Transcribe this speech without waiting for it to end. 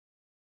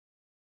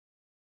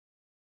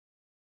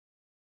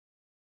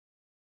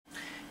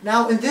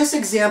Now in this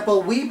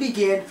example, we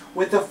begin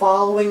with the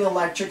following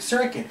electric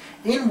circuit,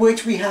 in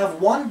which we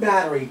have one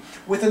battery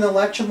with an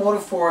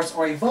electromotive force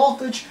or a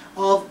voltage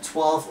of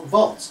 12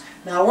 volts.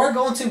 Now we're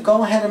going to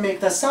go ahead and make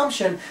the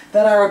assumption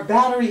that our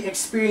battery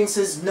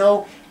experiences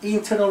no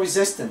internal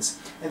resistance.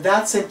 And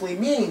that simply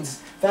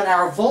means that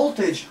our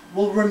voltage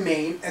will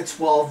remain at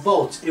 12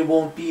 volts. It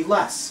won't be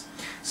less.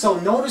 So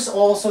notice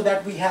also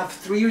that we have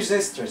three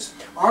resistors,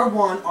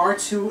 R1,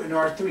 R2, and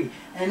R3.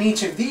 And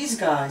each of these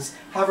guys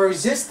have a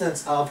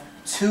resistance of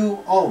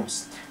 2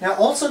 ohms. Now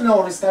also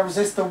notice that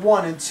resistor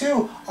 1 and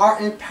 2 are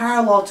in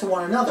parallel to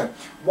one another,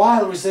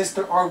 while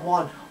resistor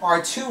R1,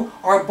 R2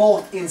 are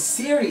both in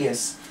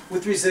series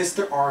with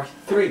resistor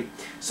R3.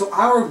 So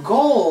our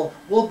goal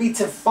will be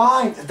to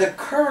find the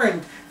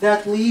current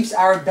that leaves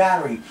our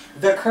battery,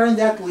 the current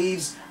that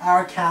leaves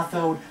our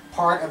cathode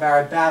part of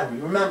our battery.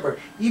 Remember,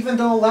 even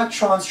though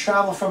electrons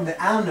travel from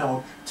the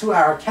anode to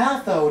our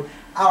cathode,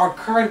 our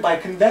current by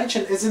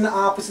convention is in the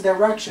opposite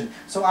direction.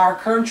 So our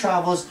current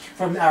travels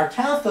from our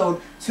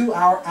cathode to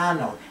our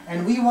anode.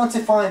 And we want to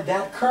find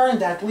that current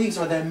that leaves,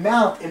 or the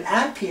amount in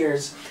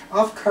amperes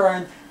of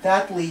current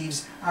that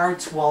leaves our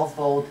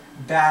 12-volt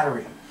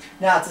battery.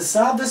 Now to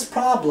solve this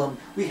problem,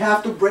 we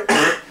have to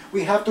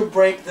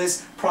break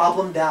this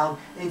problem down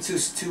into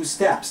 2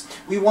 steps.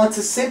 We want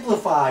to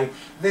simplify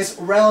this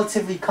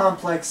relatively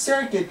complex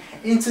circuit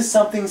into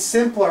something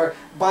simpler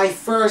by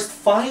first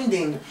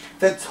finding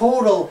the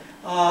total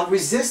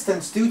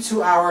resistance due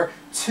to our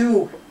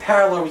 2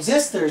 parallel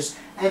resistors,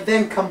 and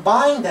then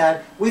combine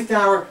that with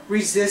our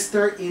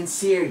resistor in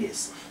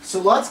series.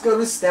 So let's go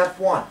to step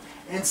 1.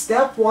 In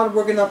step 1,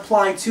 we're going to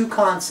apply 2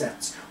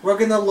 concepts. We're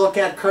going to look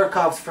at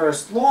Kirchhoff's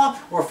first law,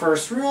 or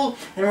first rule,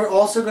 and we're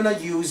also going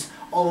to use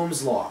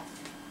Ohm's law.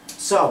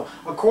 So,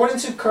 according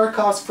to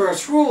Kirchhoff's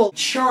first rule,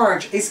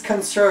 charge is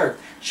conserved.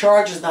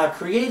 Charge is not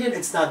created,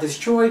 it's not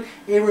destroyed,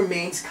 it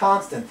remains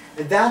constant.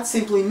 And that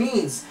simply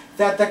means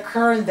that the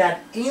current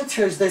that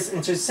enters this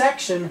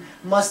intersection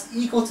must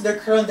equal to the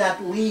current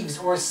that leaves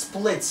or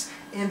splits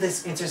in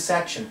this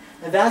intersection.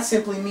 And that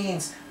simply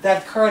means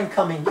that current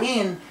coming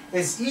in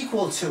is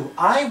equal to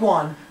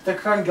I1, the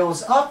current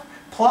goes up,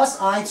 plus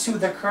I2,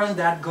 the current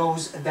that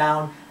goes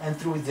down and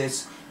through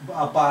this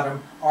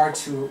bottom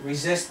R2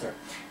 resistor.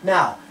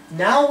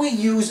 Now we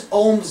use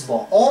Ohm's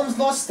law. Ohm's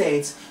law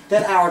states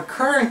that our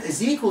current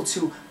is equal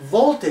to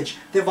voltage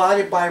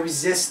divided by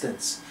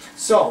resistance.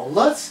 So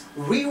let's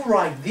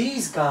rewrite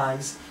these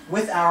guys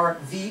with our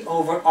V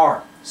over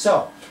R.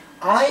 So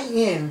I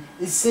in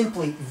is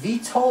simply V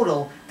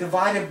total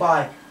divided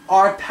by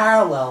R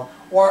parallel,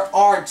 or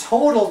R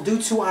total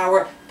due to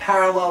our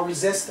parallel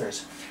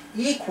resistors,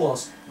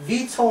 equals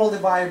V total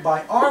divided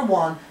by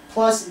R1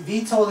 plus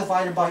V total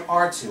divided by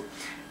R2.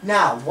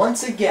 Now,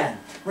 once again,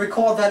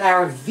 recall that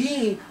our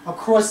V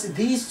across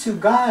these 2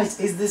 guys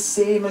is the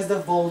same as the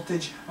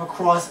voltage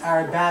across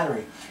our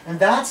battery. And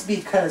that's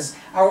because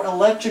our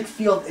electric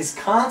field is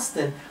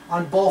constant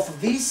on both of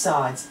these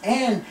sides,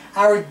 and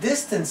our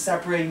distance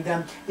separating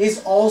them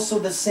is also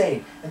the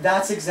same. And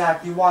that's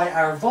exactly why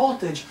our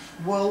voltage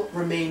will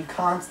remain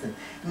constant.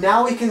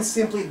 Now we can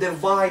simply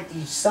divide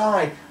each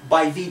side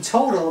by V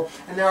total,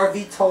 and our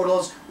V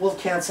totals will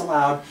cancel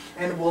out,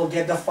 and we'll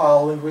get the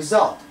following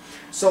result.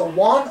 So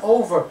 1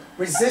 over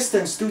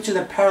resistance due to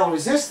the parallel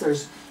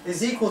resistors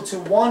is equal to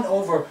 1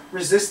 over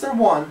resistor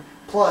 1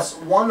 plus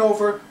 1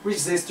 over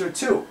resistor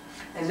 2.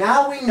 And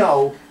now we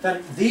know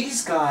that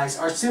these guys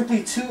are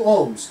simply 2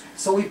 ohms.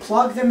 So we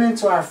plug them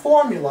into our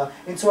formula,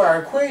 into our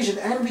equation,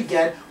 and we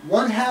get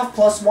 1/2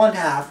 plus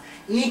 1/2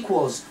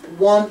 equals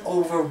 1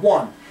 over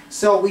 1.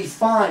 So we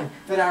find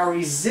that our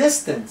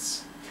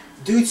resistance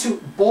due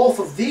to both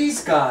of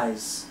these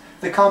guys,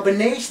 the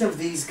combination of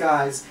these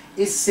guys,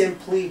 is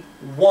simply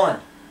 1.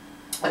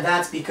 And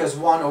that's because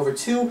 1 over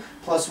 2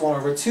 plus 1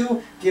 over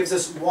 2 gives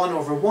us 1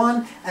 over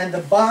 1. And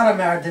the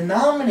bottom, our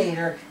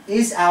denominator,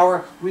 is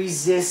our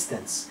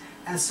resistance.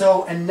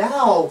 And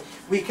now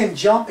we can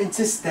jump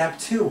into step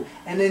 2.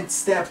 And in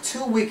step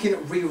 2 we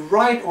can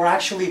rewrite, or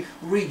actually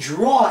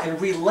redraw and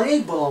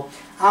relabel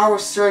our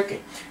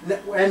circuit.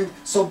 And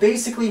so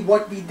basically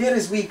what we did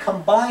is we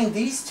combined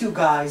these 2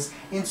 guys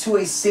into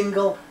a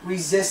single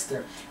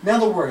resistor. In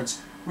other words,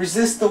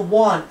 resistor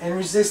 1 and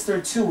resistor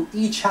 2,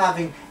 each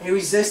having a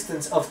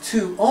resistance of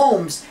 2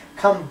 ohms,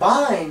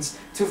 combines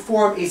to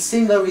form a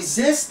single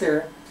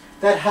resistor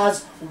that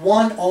has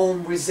 1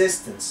 ohm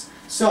resistance.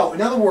 So,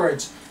 in other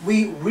words,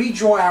 we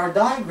redraw our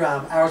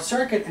diagram, our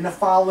circuit, in the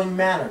following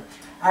manner.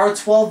 Our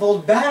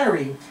 12-volt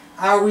battery,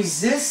 our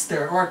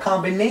resistor, or a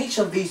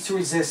combination of these 2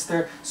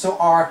 resistors, so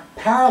R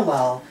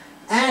parallel,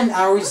 and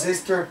our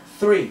resistor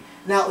 3.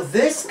 Now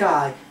this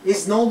guy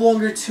is no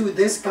longer 2,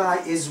 this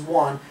guy is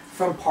 1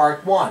 from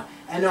part 1.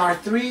 And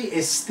R3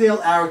 is still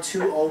our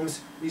 2 ohms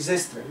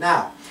resistor.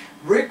 Now,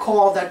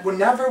 recall that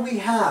whenever we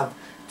have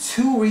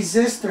 2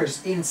 resistors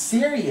in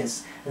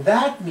series,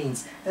 that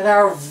means that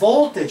our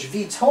voltage,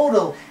 V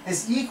total,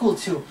 is equal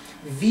to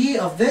V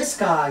of this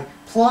guy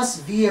plus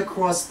V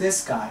across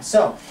this guy.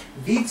 So,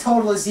 V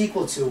total is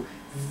equal to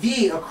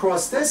V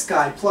across this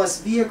guy plus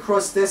V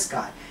across this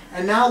guy.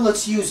 And now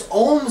let's use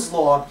Ohm's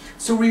law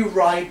to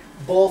rewrite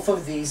both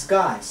of these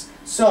guys.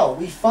 So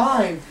we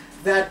find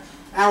that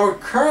our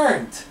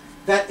current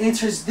that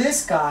enters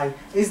this guy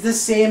is the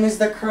same as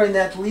the current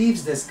that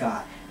leaves this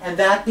guy. And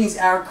that means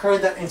our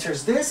current that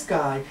enters this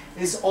guy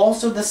is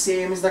also the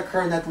same as the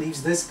current that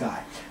leaves this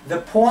guy. The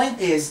point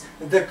is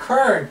the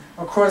current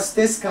across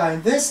this guy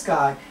and this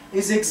guy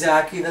is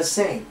exactly the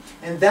same.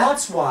 And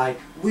that's why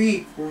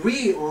we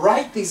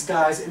rewrite these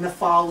guys in the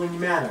following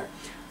manner.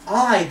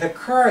 I, the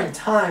current,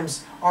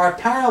 times R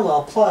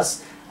parallel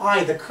plus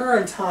I, the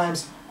current,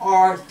 times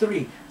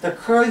R3. The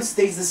current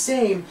stays the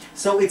same,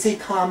 so it's a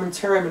common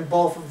term in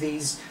both of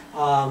these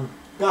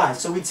guys.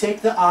 So we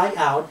take the I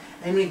out,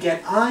 and we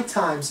get I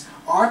times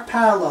R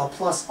parallel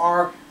plus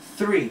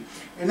R3.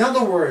 In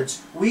other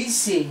words, we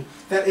see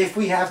that if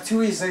we have two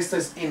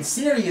resistors in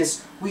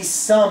series, we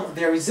sum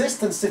their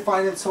resistance to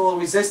find the total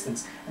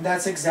resistance. And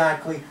that's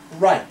exactly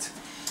right.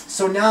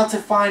 So now to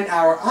find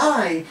our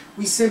I,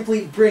 we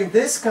simply bring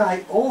this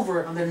guy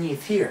over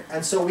underneath here.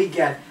 And so we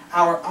get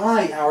our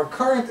I, our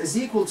current, is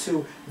equal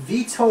to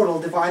V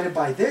total divided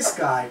by this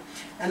guy.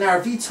 And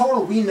our V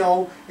total, we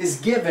know, is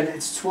given,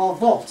 it's 12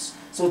 volts.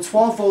 So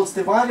 12 volts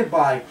divided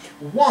by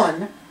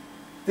 1,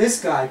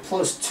 this guy,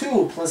 plus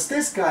 2 plus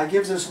this guy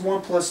gives us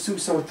 1 plus 2,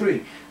 so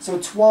 3. So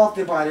 12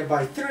 divided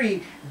by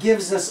 3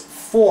 gives us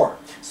 4.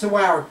 So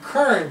our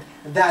current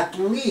that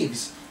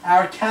leaves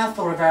our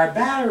cathode of our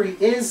battery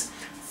is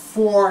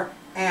 4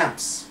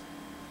 amps.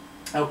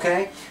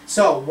 Okay?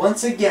 So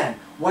once again,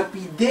 what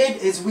we did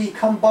is we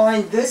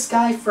combined this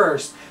guy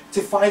first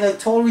to find the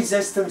total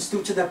resistance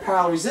due to the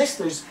parallel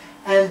resistors,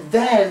 and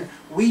then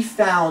we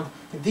found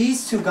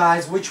these two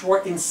guys which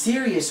were in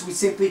series. We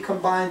simply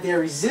combined their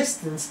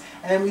resistance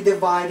and we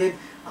divided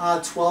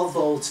 12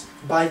 volts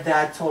by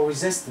that total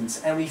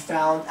resistance, and we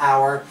found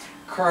our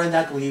current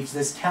that leaves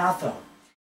this cathode.